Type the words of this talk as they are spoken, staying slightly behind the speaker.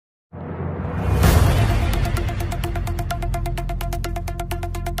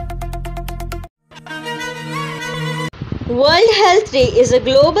World Health Day is a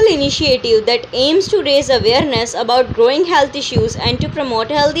global initiative that aims to raise awareness about growing health issues and to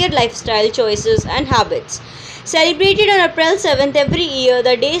promote healthier lifestyle choices and habits. Celebrated on April 7th every year,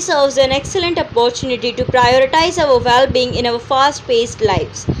 the day serves an excellent opportunity to prioritize our well-being in our fast-paced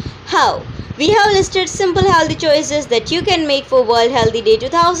lives. How? We have listed simple healthy choices that you can make for World Healthy Day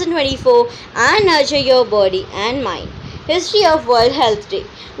 2024 and nurture your body and mind. History of World Health Day.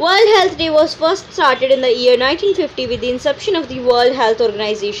 World Health Day was first started in the year 1950 with the inception of the World Health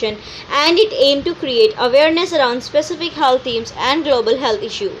Organization, and it aimed to create awareness around specific health themes and global health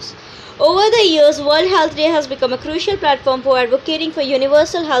issues. Over the years, World Health Day has become a crucial platform for advocating for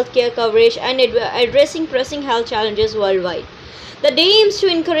universal healthcare coverage and addressing pressing health challenges worldwide. The day aims to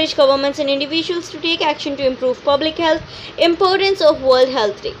encourage governments and individuals to take action to improve public health. Importance of World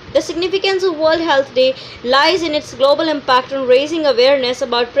Health Day. The significance of World Health Day lies in its global impact on raising awareness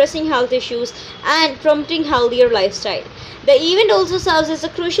about pressing health issues and promoting healthier lifestyle. The event also serves as a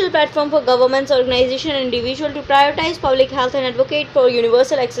crucial platform for governments, organizations, and individuals to prioritize public health and advocate for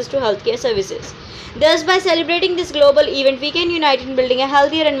universal access to healthcare services. Thus, by celebrating this global event, we can unite in building a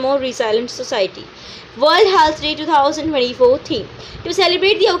healthier and more resilient society. World Health Day 2024 theme. To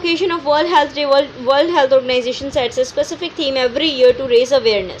celebrate the occasion of World Health Day, World Health Organization sets a specific theme every year to raise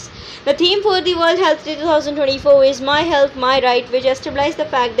awareness. The theme for the World Health Day 2024 is My Health, My Right, which establishes the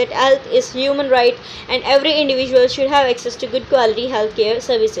fact that health is human right and every individual should have access to good quality healthcare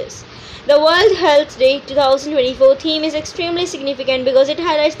services. The World Health Day 2024 theme is extremely significant because it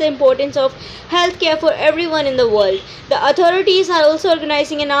highlights the importance of healthcare for everyone in the world. The authorities are also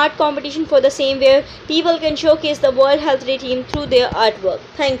organizing an art competition for the same where people can showcase the World Health Day theme through their artwork.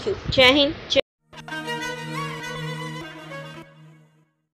 Thank you. Jai Hind.